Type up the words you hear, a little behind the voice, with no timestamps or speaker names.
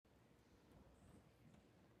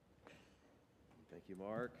Thank you,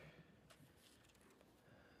 Mark.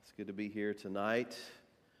 It's good to be here tonight.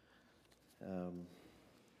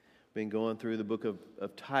 Been going through the book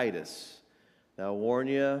of Titus. Now, I'll warn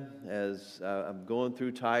you, as I'm going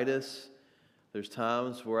through Titus, there's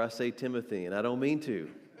times where I say Timothy, and I don't mean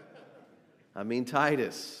to. I mean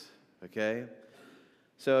Titus, okay?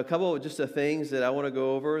 So a couple of things that I want to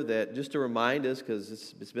go over that just to remind us, because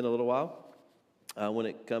it's been a little while, when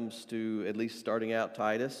it comes to at least starting out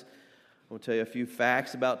Titus. I'm going to tell you a few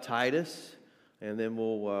facts about Titus, and then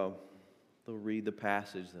we'll read the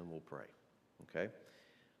passage, then we'll pray, okay?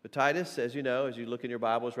 But Titus, as you know, as you look in your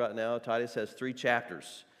Bibles right now, Titus has 3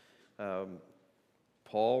 chapters.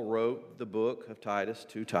 Paul wrote the book of Titus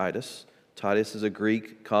to Titus. Titus is a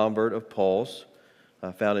Greek convert of Paul's,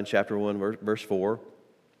 found in chapter 1, verse 4.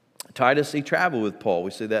 Titus, he traveled with Paul.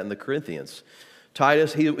 We see that in the Corinthians.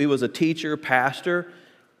 Titus, he was a teacher, pastor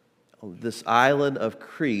on this island of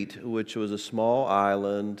Crete, which was a small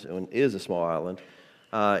island, and is a small island,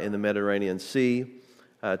 in the Mediterranean Sea.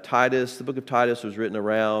 Titus, the book of Titus was written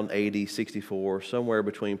around AD 64, somewhere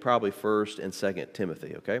between probably 1st and 2nd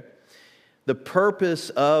Timothy, okay? The purpose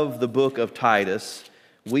of the book of Titus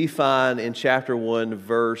we find in chapter 1,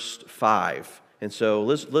 verse 5. And so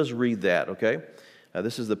let's read that, okay?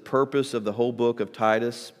 This is the purpose of the whole book of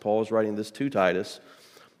Titus. Paul's writing this to Titus.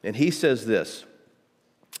 And he says this: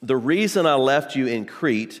 "The reason I left you in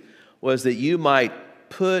Crete was that you might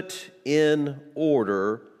put in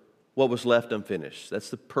order what was left unfinished." That's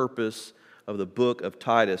the purpose of the book of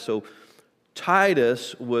Titus. So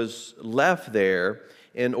Titus was left there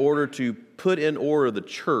in order to put in order the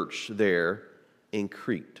church there in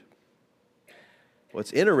Crete.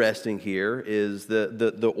 What's interesting here is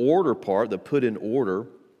the order part, the put in order.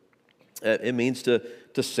 It means to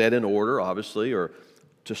set in order, obviously, or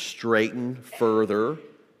to straighten further.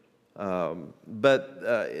 But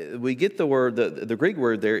we get the word, the Greek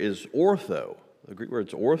word there is ortho. The Greek word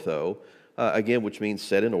is ortho, again, which means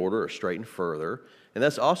set in order or straighten further. And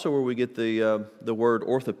that's also where we get the word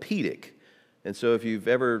orthopedic. And so if you've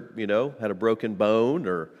ever, had a broken bone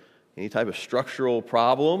or any type of structural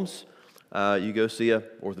problems, you go see an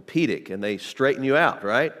orthopedic, and they straighten you out,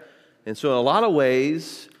 right? And so in a lot of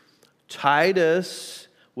ways, Titus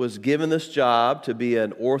was given this job to be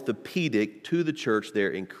an orthopedic to the church there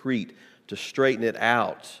in Crete, to straighten it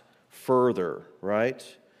out further, right?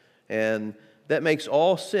 And that makes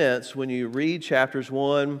all sense when you read chapters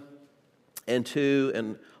 1 and 2,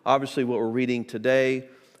 and obviously what we're reading today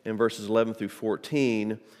in verses 11 through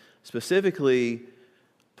 14. Specifically,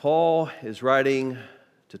 Paul is writing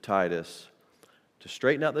to Titus to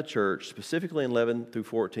straighten out the church, specifically in 11 through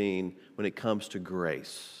 14, when it comes to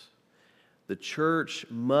grace. The church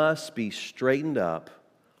must be straightened up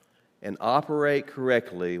and operate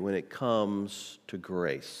correctly when it comes to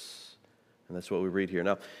grace. And that's what we read here.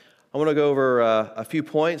 Now, I want to go over a few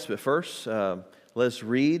points, but first, let's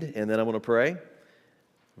read, and then I want to pray.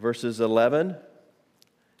 Verses 11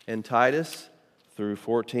 in Titus through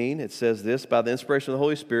 14, it says this: "By the inspiration of the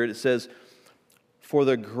Holy Spirit," it says, "For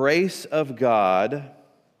the grace of God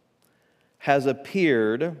has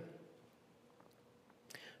appeared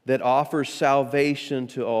that offers salvation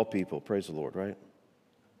to all people." Praise the Lord, right?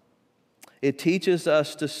 It teaches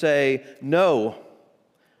us to say no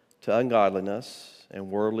to ungodliness and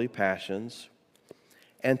worldly passions,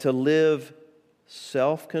 and to live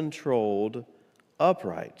self-controlled,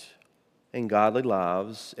 upright, and godly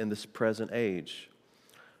lives in this present age,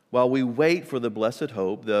 while we wait for the blessed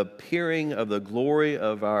hope, the appearing of the glory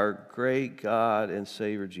of our great God and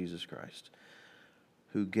Savior Jesus Christ,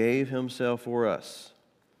 who gave himself for us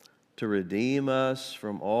to redeem us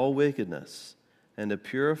from all wickedness and to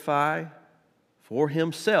purify for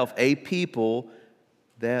himself a people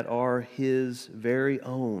that are his very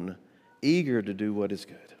own, eager to do what is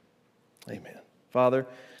good. Amen. Father,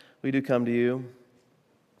 we do come to you.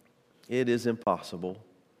 It is impossible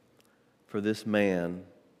for this man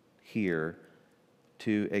here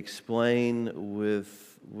to explain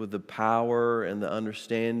with the power and the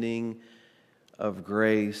understanding of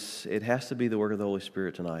grace. It has to be the work of the Holy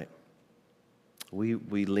Spirit tonight. We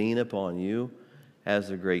lean upon you as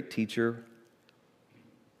the great teacher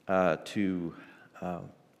to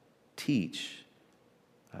teach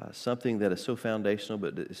something that is so foundational,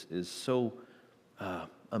 but is so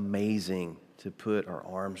amazing to put our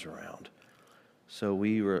arms around. So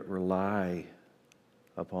we rely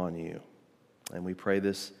upon you. And we pray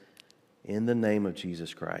this in the name of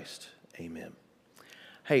Jesus Christ. Amen.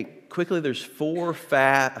 Hey, quickly, there's 4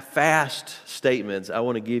 fast statements I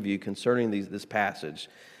want to give you concerning this passage.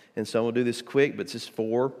 And so I'm going to do this quick, but it's just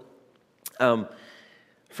 4.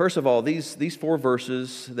 First of all, these 4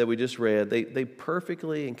 verses that we just read, they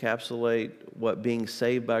perfectly encapsulate what being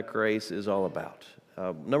saved by grace is all about.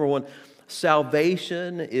 Number one,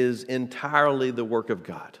 salvation is entirely the work of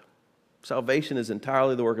God. Salvation is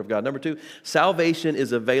entirely the work of God. Number 2, salvation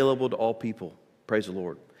is available to all people. Praise the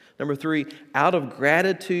Lord. Number 3, out of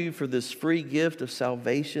gratitude for this free gift of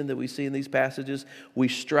salvation that we see in these passages, we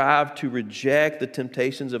strive to reject the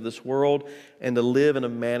temptations of this world and to live in a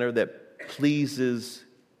manner that pleases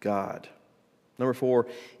God. Number 4,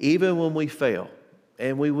 even when we fail,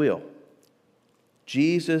 and we will,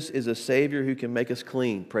 Jesus is a Savior who can make us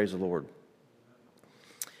clean. Praise the Lord.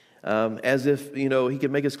 As if, He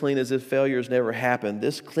can make us clean as if failures never happened.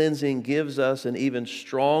 This cleansing gives us an even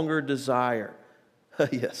stronger desire,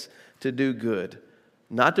 yes, to do good.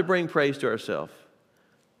 Not to bring praise to ourselves,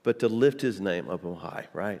 but to lift His name up on high,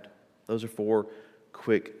 right? Those are 4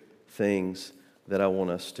 quick things that I want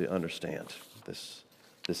us to understand this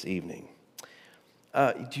evening.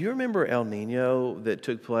 Do you remember El Nino that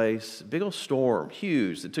took place, big old storm,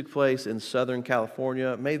 huge, that took place in Southern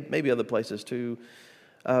California, maybe other places too?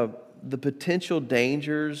 The potential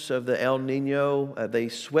dangers of the El Nino, they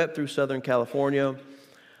swept through Southern California.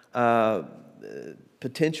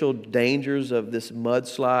 Potential dangers of this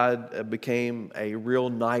mudslide became a real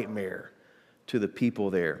nightmare to the people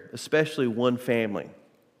there, especially one family.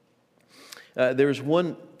 There was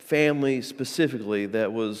one family specifically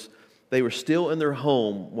they were still in their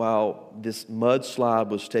home while this mudslide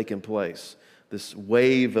was taking place. This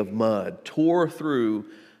wave of mud tore through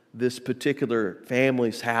this particular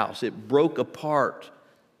family's house. It broke apart.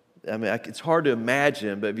 I mean, it's hard to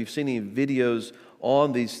imagine, but if you've seen any videos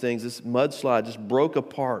on these things, this mudslide just broke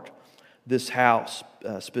apart this house,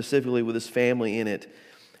 specifically with this family in it.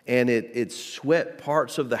 And it swept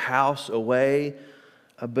parts of the house away.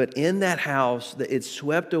 But in that house, it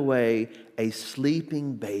swept away a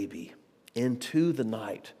sleeping baby into the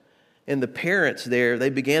night. And the parents there, they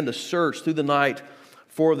began to search through the night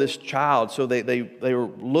for this child. So they were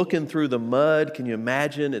looking through the mud. Can you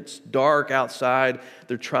imagine? It's dark outside.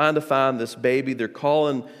 They're trying to find this baby. They're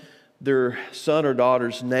calling their son or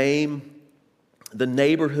daughter's name. The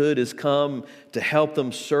neighborhood has come to help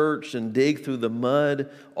them search and dig through the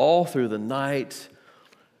mud all through the night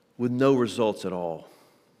with no results at all.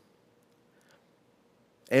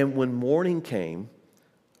 And when morning came,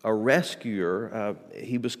 a rescuer,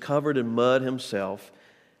 he was covered in mud himself,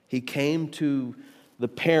 he came to the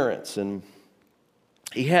parents, and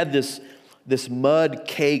he had this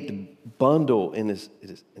mud-caked bundle in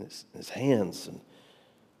his hands,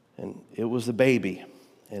 and it was the baby,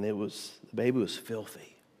 and the baby was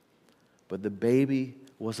filthy, but the baby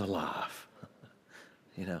was alive.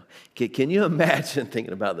 Can you imagine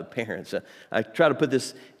thinking about the parents? I try to put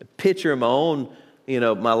this picture in my own,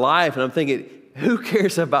 my life, and I'm thinking, who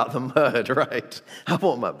cares about the mud, right? I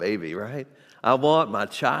want my baby, right? I want my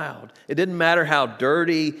child. It didn't matter how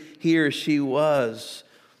dirty he or she was.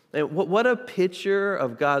 And what a picture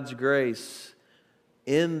of God's grace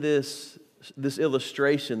in this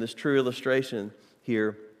illustration, this true illustration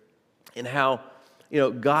here, and how,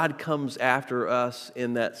 God comes after us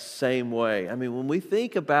in that same way. I mean, when we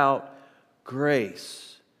think about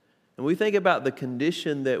grace, and we think about the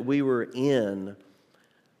condition that we were in,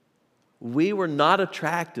 we were not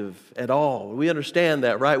attractive at all. We understand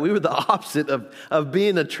that, right? We were the opposite of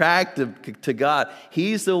being attractive to God.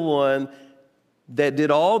 He's the one that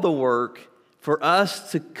did all the work for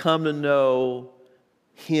us to come to know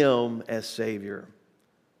Him as Savior.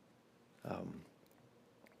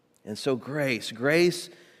 And so grace,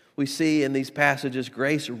 we see in these passages,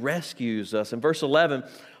 grace rescues us. In verse 11,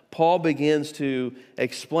 Paul begins to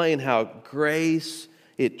explain how grace,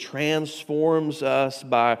 it transforms us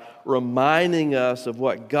by reminding us of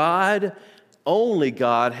what only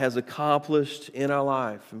God has accomplished in our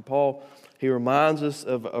life. And Paul, he reminds us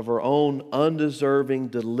of our own undeserving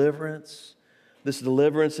deliverance. This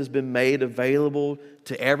deliverance has been made available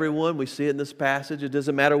to everyone. We see it in this passage. It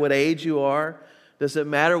doesn't matter what age you are. Doesn't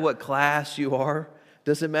matter what class you are.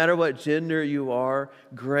 Doesn't matter what gender you are.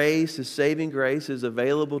 Saving grace is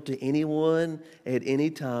available to anyone at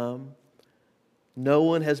any time. No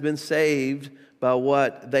one has been saved by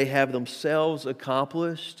what they have themselves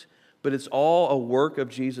accomplished, but it's all a work of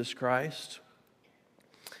Jesus Christ.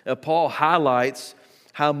 Now, Paul highlights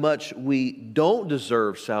how much we don't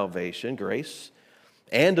deserve salvation, grace,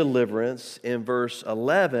 and deliverance in verse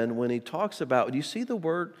 11 when he talks about, do you see the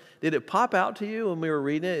word? Did it pop out to you when we were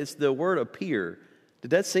reading it? It's the word appear.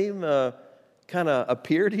 Did that seem kind of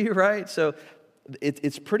appear to you, right? So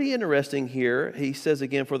it's pretty interesting here. He says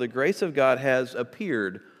again, for the grace of God has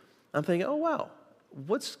appeared. I'm thinking, oh, wow.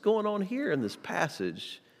 what's going on here in this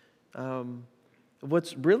passage?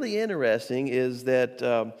 What's really interesting is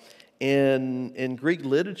that in Greek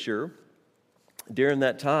literature, during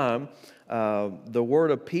that time, the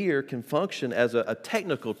word appear can function as a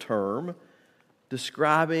technical term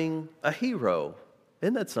describing a hero.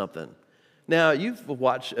 Isn't that something? Now, you've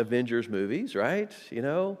watched Avengers movies, right? You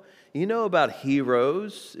know about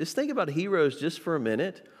heroes. Just think about heroes just for a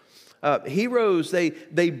minute. Heroes,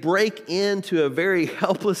 they break into a very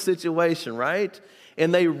helpless situation, right?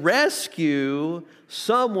 And they rescue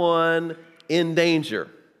someone in danger.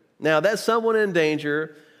 Now, that someone in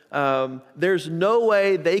danger, there's no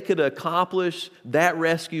way they could accomplish that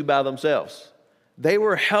rescue by themselves. They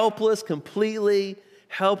were helpless, completely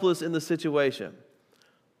helpless in the situation.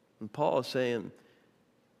 And Paul is saying,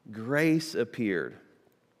 grace appeared.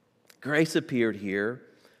 Grace appeared here.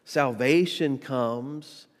 Salvation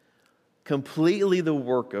comes, completely the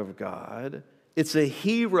work of God. It's a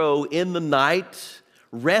hero in the night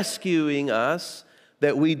rescuing us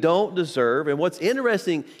that we don't deserve. And what's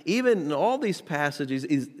interesting, even in all these passages,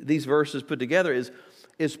 these verses put together,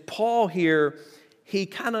 is Paul here, he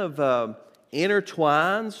kind of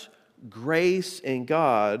intertwines grace and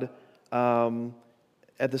God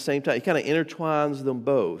at the same time. He kind of intertwines them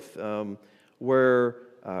both, where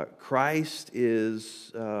Christ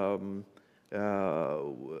is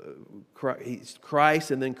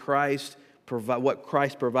Christ, and then Christ what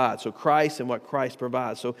Christ provides. So Christ and what Christ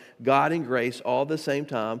provides. So God and grace all at the same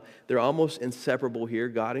time. They're almost inseparable here,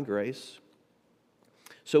 God and grace.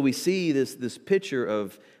 So we see this picture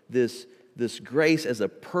of this grace as a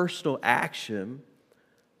personal action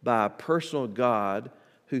by a personal God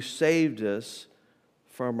who saved us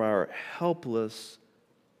from our helpless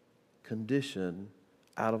condition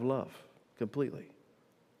out of love completely.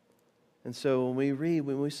 And so when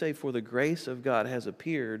we say, for the grace of God has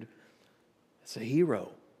appeared, it's a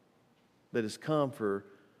hero that has come for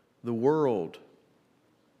the world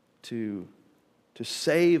to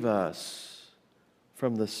save us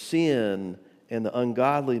from the sin and the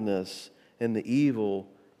ungodliness and the evil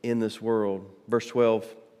in this world. Verse 12,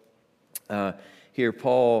 here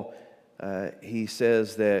Paul, he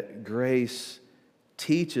says that grace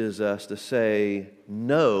teaches us to say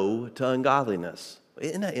no to ungodliness.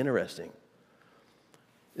 Isn't that interesting?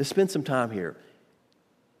 Let's spend some time here.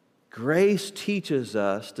 Grace teaches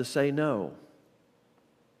us to say no.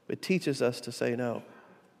 It teaches us to say no.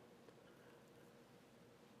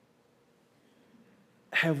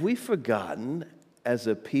 Have we forgotten, as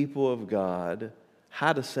a people of God,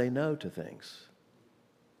 how to say no to things?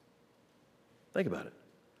 Think about it.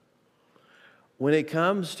 When it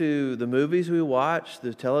comes to the movies we watch,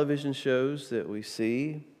 the television shows that we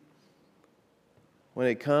see, when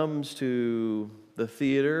it comes to the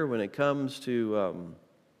theater, when it comes to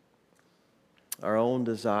our own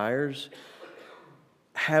desires,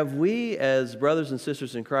 have we, as brothers and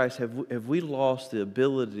sisters in Christ, have we lost the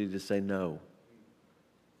ability to say no?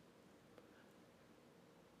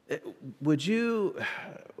 Would you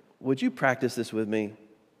practice this with me?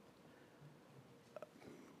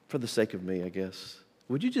 For the sake of me, I guess.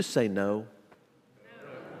 Would you just say no?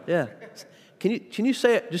 Yeah. Can you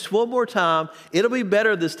say it just one more time? It'll be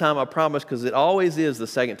better this time, I promise, because it always is the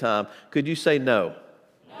second time. Could you say no?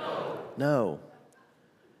 No.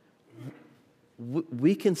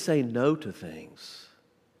 We can say no to things.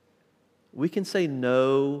 We can say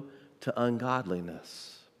no to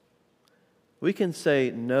ungodliness. We can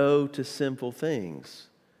say no to sinful things.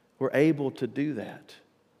 We're able to do that.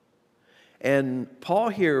 And Paul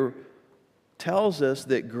here tells us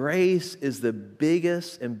that grace is the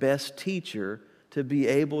biggest and best teacher to be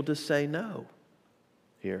able to say no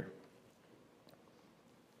here.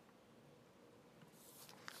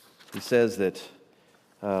 He says that,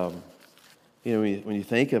 when you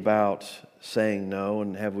think about saying no,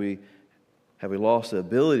 and have we lost the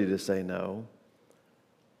ability to say no,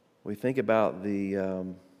 we think about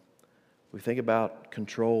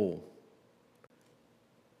control.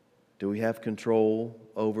 Do we have control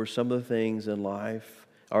over some of the things in life?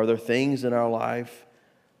 Are there things in our life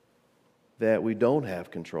that we don't have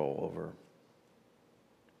control over?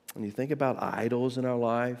 And you think about idols in our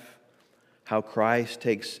life, how Christ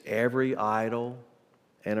takes every idol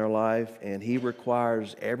in our life and He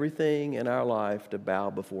requires everything in our life to bow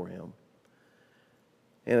before Him.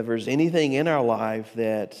 And if there's anything in our life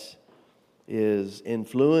that is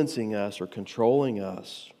influencing us or controlling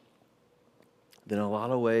us, then in a lot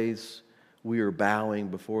of ways we are bowing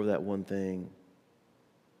before that one thing.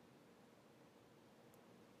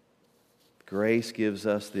 Grace gives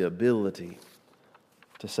us the ability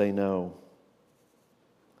to say no.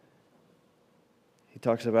 He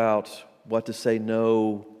talks about what to say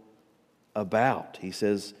no about. He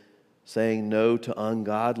says, saying no to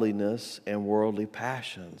ungodliness and worldly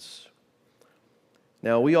passions.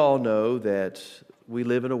 Now, we all know that we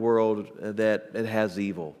live in a world that has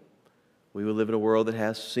evil. We live in a world that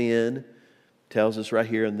has sin. It tells us right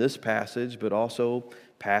here in this passage, but also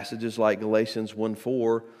passages like Galatians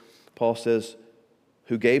 1:4. Paul says,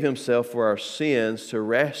 who gave himself for our sins to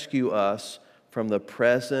rescue us from the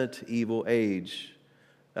present evil age.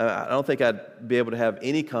 I don't think I'd be able to have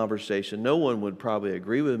any conversation. No one would probably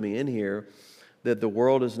agree with me in here that the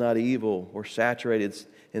world is not evil or saturated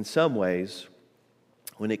in some ways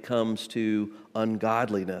when it comes to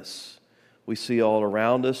ungodliness. We see all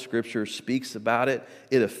around us. Scripture speaks about it.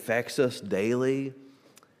 It affects us daily.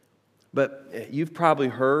 But you've probably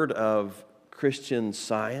heard of Christian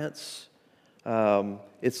Science.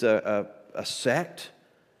 It's a sect,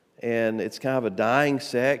 and it's kind of a dying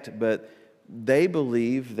sect, but they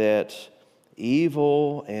believe that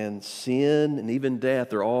evil and sin and even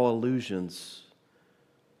death are all illusions.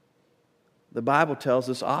 The Bible tells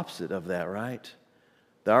us opposite of that, right?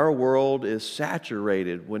 That our world is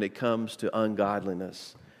saturated when it comes to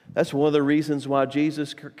ungodliness. That's one of the reasons why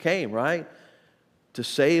Jesus came, right? To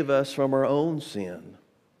save us from our own sin.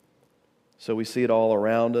 So we see it all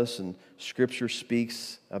around us, and Scripture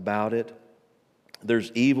speaks about it.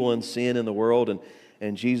 There's evil and sin in the world,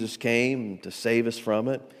 and Jesus came to save us from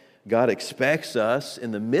it. God expects us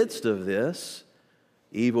in the midst of this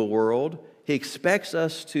evil world, He expects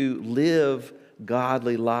us to live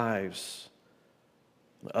godly lives,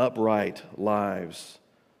 upright lives.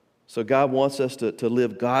 So God wants us to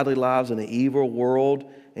live godly lives in an evil world,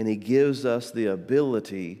 and He gives us the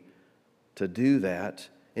ability to do that,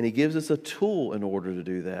 and He gives us a tool in order to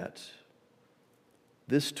do that.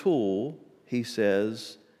 This tool, He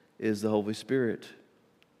says, is the Holy Spirit.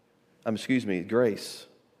 Grace.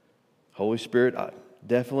 Holy Spirit,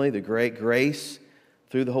 definitely the great grace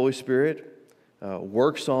through the Holy Spirit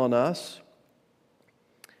works on us.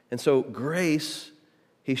 And so grace,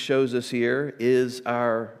 He shows us here, is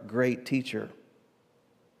our great teacher.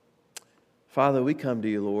 Father, we come to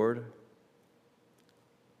You, Lord.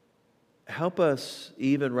 Help us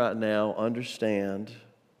even right now understand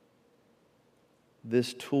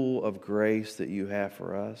this tool of grace that You have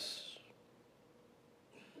for us.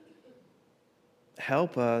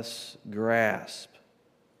 Help us grasp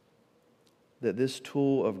that this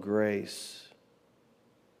tool of grace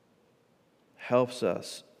helps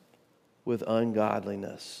us with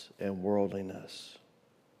ungodliness and worldliness.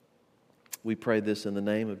 We pray this in the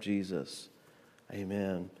name of Jesus.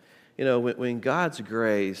 Amen. You know, when God's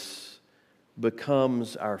grace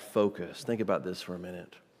becomes our focus, think about this for a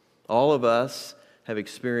minute. All of us have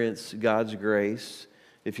experienced God's grace.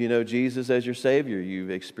 If you know Jesus as your Savior,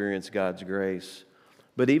 you've experienced God's grace.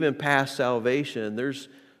 But even past salvation, there's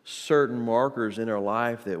certain markers in our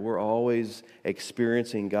life that we're always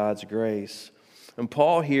experiencing God's grace. And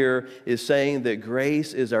Paul here is saying that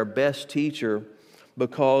grace is our best teacher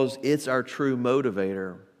because it's our true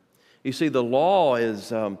motivator. You see, the law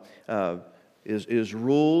is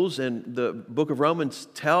rules, and the book of Romans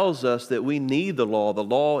tells us that we need the law. The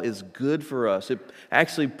law is good for us. It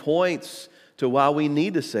actually points to why we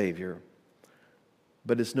need a Savior.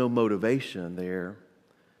 But it's no motivation there.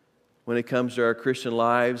 When it comes to our Christian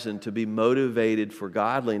lives and to be motivated for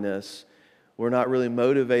godliness, we're not really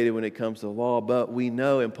motivated when it comes to the law, but we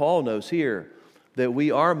know, and Paul knows here, that we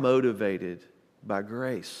are motivated by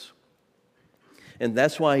grace. And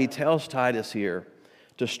that's why he tells Titus here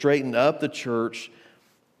to straighten up the church,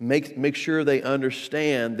 make sure they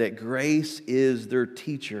understand that grace is their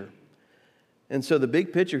teacher. And so the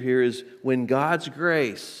big picture here is when God's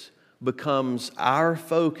grace becomes our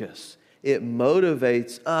focus, it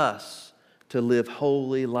motivates us to live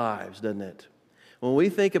holy lives, doesn't it? When we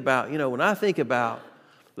think about, when I think about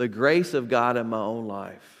the grace of God in my own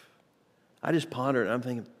life, I just ponder it and I'm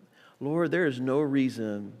thinking, Lord, there is no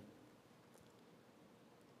reason,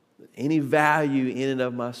 any value in and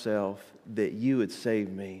of myself that You would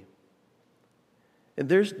save me. And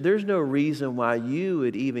there's no reason why You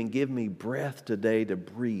would even give me breath today to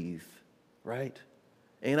breathe, right?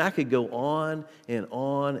 And I could go on and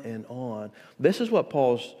on and on. This is what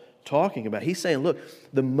Paul's talking about. He's saying, look,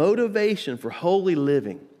 the motivation for holy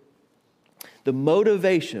living, the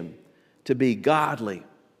motivation to be godly,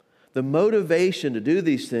 the motivation to do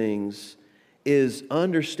these things is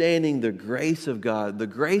understanding the grace of God. The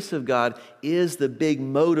grace of God is the big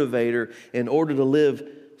motivator in order to live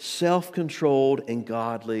self-controlled and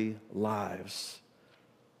godly lives.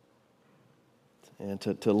 And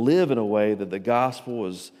to live in a way that the gospel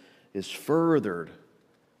is furthered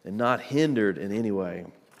and not hindered in any way.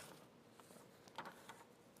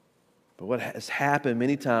 But what has happened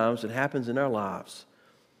many times, it happens in our lives,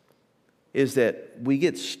 is that we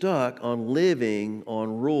get stuck on living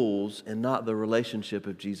on rules and not the relationship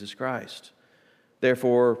of Jesus Christ.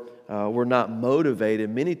 Therefore, we're not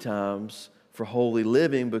motivated many times for holy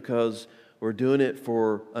living because we're doing it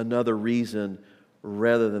for another reason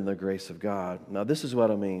rather than the grace of God. Now, this is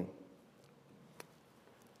what I mean.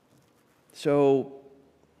 So,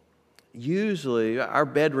 usually, our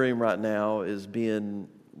bedroom right now is being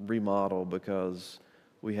remodeled because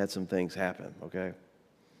we had some things happen, okay?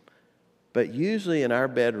 But usually in our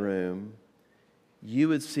bedroom, you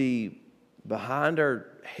would see behind our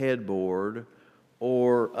headboard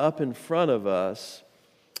or up in front of us,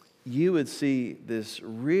 you would see this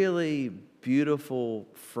really beautiful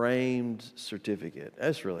framed certificate.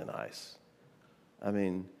 That's really nice. I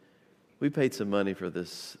mean, we paid some money for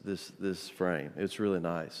this frame. It's really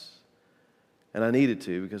nice. And I needed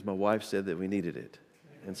to because my wife said that we needed it.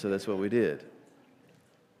 And so that's what we did.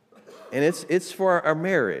 And it's for our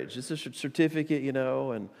marriage. It's a certificate, you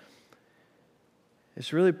know, and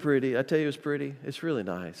it's really pretty. I tell you it's pretty. It's really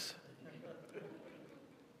nice.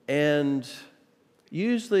 And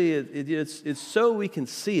usually it's so we can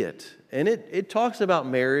see it. And it talks about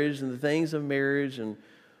marriage and the things of marriage and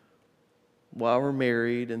while we're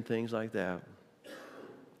married and things like that.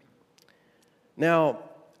 Now,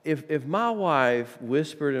 if my wife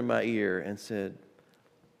whispered in my ear and said,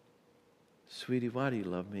 "Sweetie, why do you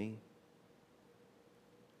love me?"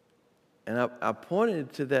 And I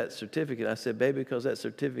pointed to that certificate. I said, "Baby, because that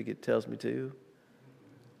certificate tells me to."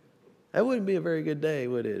 That wouldn't be a very good day,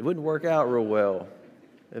 would it? It wouldn't work out real well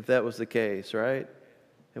if that was the case, right?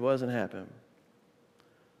 It wasn't happening.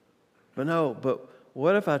 But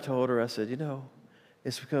what if I told her, I said, "You know,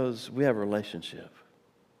 it's because we have a relationship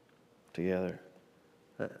together.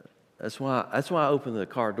 That's why I opened the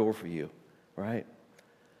car door for you, right?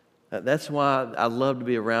 That's why I love to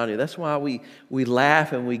be around you. That's why we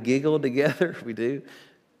laugh and we giggle together. We do.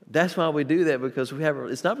 That's why we do that, because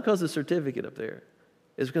it's not because of the certificate up there.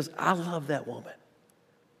 It's because I love that woman.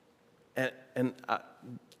 And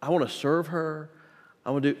I want to serve her.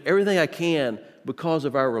 I want to do everything I can because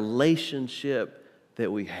of our relationship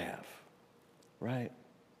that we have, right?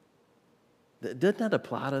 Doesn't that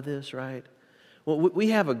apply to this, right? Well, we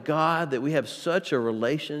have a God that we have such a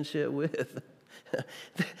relationship with.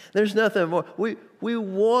 There's nothing more. We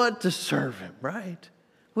want to serve Him, right?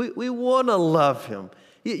 We want to love Him.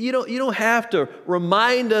 You don't have to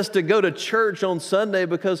remind us to go to church on Sunday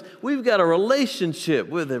because we've got a relationship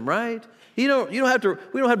with Him, right? We don't have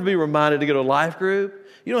to be reminded to go to a life group.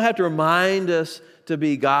 You don't have to remind us to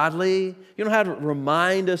be godly. You don't have to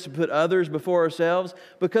remind us to put others before ourselves,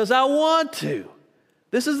 because I want to.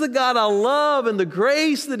 This is the God I love, and the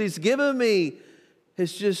grace that He's given me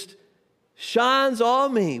is just shines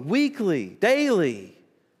on me weekly, daily.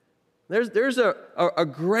 There's a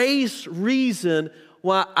grace reason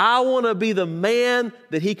why I want to be the man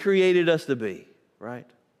that He created us to be, right?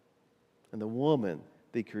 And the woman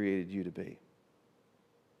that He created you to be.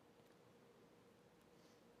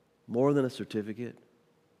 More than a certificate,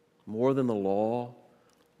 more than the law,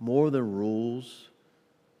 more than rules,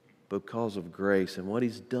 because of grace and what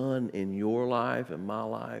He's done in your life and my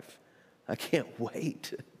life. I can't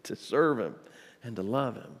wait to serve Him and to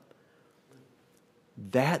love Him.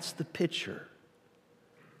 That's the picture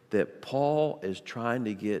that Paul is trying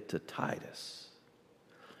to get to Titus.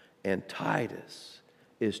 And Titus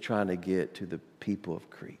is trying to get to the people of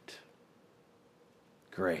Crete.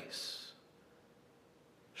 Grace.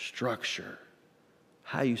 Structure.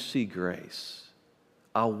 How you see grace.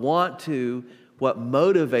 What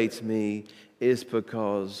motivates me is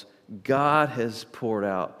because God has poured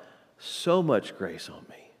out so much grace on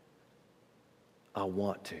me. I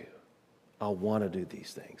want to. I want to do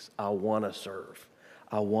these things. I want to serve.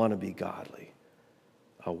 I want to be godly.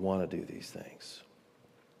 I want to do these things.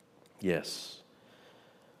 Yes.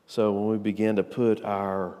 So when we begin to put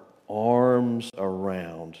our arms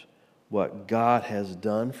around what God has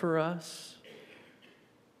done for us,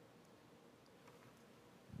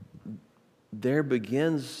 there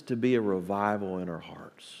begins to be a revival in our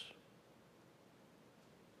hearts.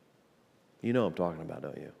 You know what I'm talking about,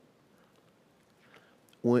 don't you?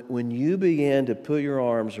 When you begin to put your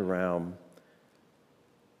arms around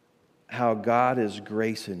how God is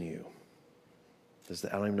gracing you, I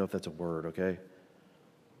don't even know if that's a word, okay?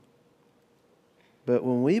 But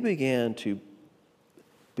when we begin to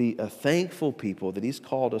be a thankful people that He's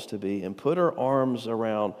called us to be and put our arms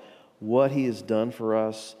around what He has done for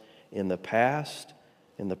us in the past,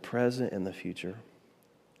 in the present, and the future,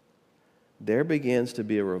 there begins to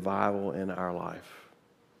be a revival in our life.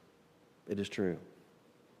 It is true.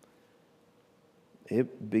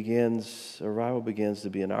 revival begins to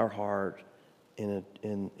be in our heart, in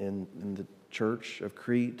the church of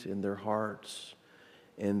Crete, in their hearts.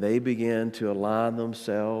 And they begin to align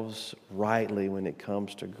themselves rightly when it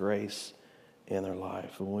comes to grace in their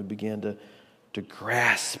life. When we begin to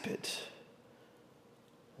grasp it.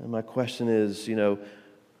 And my question is,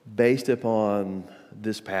 based upon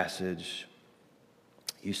this passage,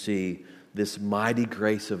 you see this mighty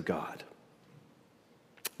grace of God.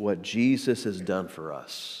 What Jesus has done for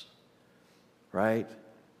us, right?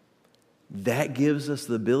 That gives us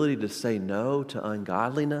the ability to say no to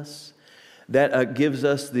ungodliness. That gives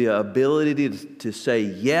us the ability to say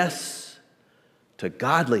yes to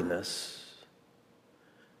godliness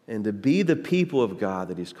and to be the people of God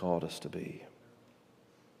that He's called us to be.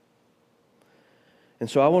 And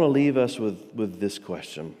so I want to leave us with this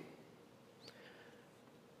question.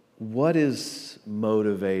 What is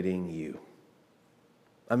motivating you?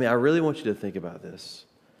 I really want you to think about this.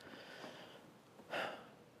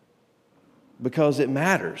 Because it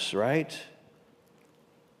matters, right?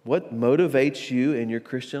 What motivates you in your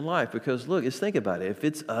Christian life? Because look, just think about it. If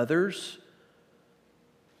it's others,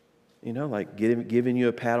 like giving you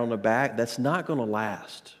a pat on the back, that's not going to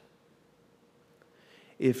last.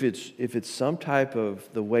 If it's some type of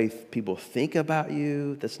the way people think about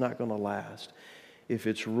you, that's not going to last. If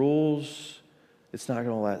it's rules, it's not going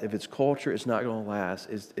to last. If it's culture, it's not going to last.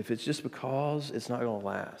 If it's just because, it's not going to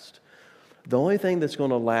last. The only thing that's going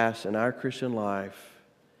to last in our Christian life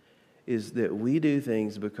is that we do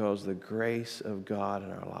things because of the grace of God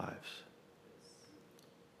in our lives.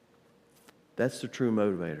 That's the true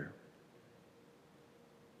motivator.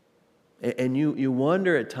 And you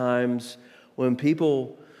wonder at times when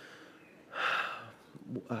people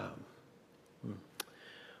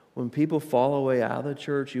fall away out of the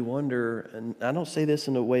church, you wonder, and I don't say this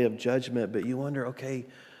in a way of judgment, but you wonder, okay,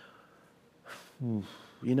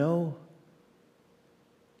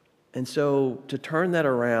 and so to turn that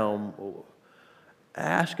around,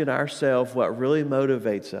 asking ourselves what really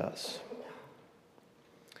motivates us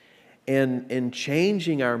and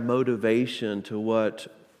changing our motivation to what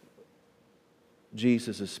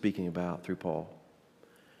Jesus is speaking about through Paul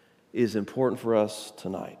is important for us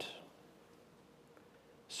tonight.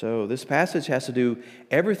 So this passage has to do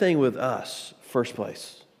everything with us, first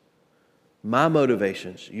place. My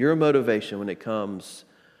motivations, your motivation when it comes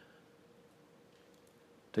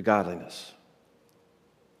to godliness.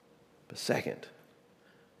 But second,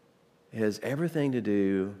 it has everything to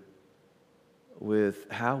do with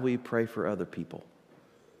how we pray for other people.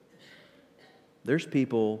 There's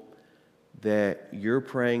people that you're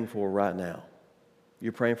praying for right now.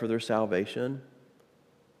 You're praying for their salvation.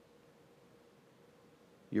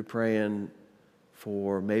 You're praying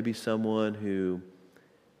for maybe someone who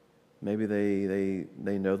maybe they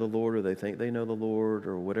know the Lord, or they think they know the Lord,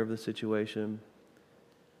 or whatever the situation,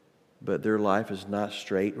 but their life is not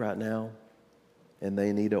straight right now, and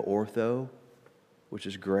they need an ortho, which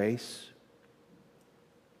is grace,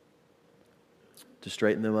 to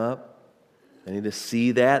straighten them up. They need to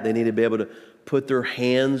see that. They need to be able to put their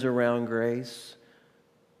hands around grace.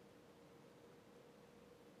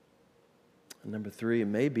 And number three,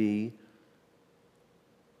 maybe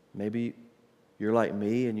you're like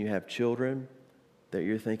me and you have children that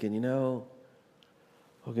you're thinking, oh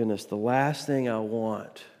goodness, the last thing I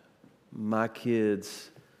want my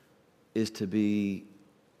kids is to be,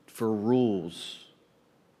 for rules,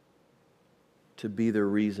 to be the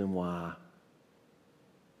reason why,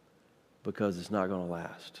 because it's not going to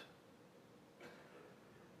last.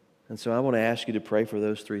 And so I want to ask you to pray for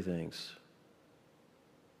those three things.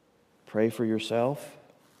 Pray for yourself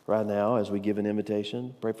right now as we give an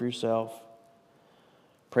invitation. Pray for yourself.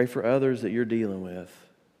 Pray for others that you're dealing with.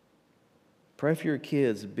 Pray for your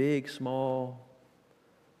kids, big, small,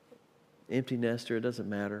 empty nester, it doesn't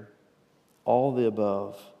matter. All the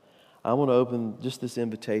above. I want to open just this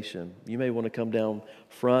invitation. You may want to come down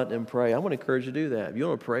front and pray. I want to encourage you to do that. If you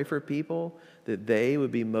want to pray for people that they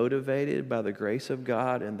would be motivated by the grace of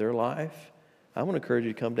God in their life, I want to encourage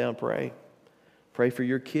you to come down and pray. Pray for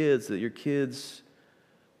your kids, that your kids,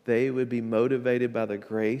 they would be motivated by the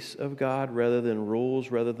grace of God rather than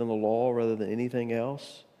rules, rather than the law, rather than anything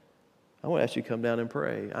else. I want to ask you to come down and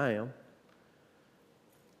pray. I am.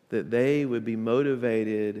 That they would be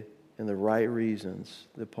motivated in the right reasons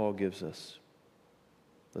that Paul gives us.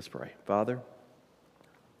 Let's pray. Father,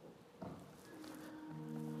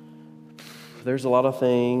 there's a lot of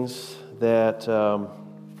things that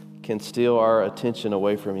can steal our attention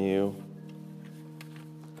away from you.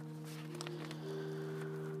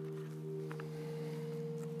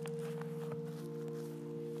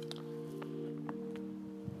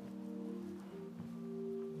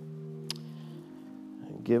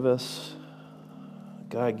 Give us,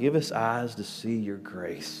 God, give us eyes to see your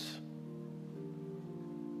grace.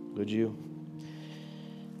 Would you?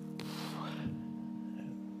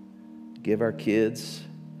 Give our kids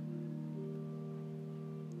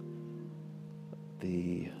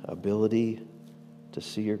the ability to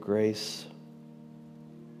see your grace.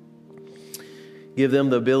 Give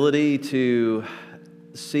them the ability to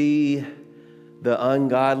see the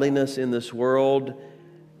ungodliness in this world,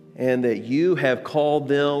 and that you have called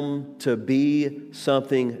them to be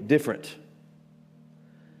something different.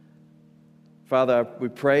 Father, we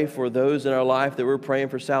pray for those in our life that we're praying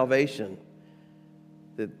for salvation,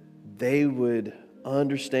 that they would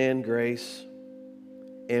understand grace,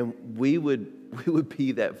 and we would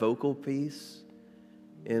be that vocal piece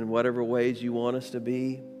in whatever ways you want us to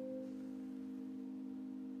be.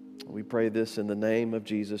 We pray this in the name of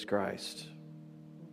Jesus Christ.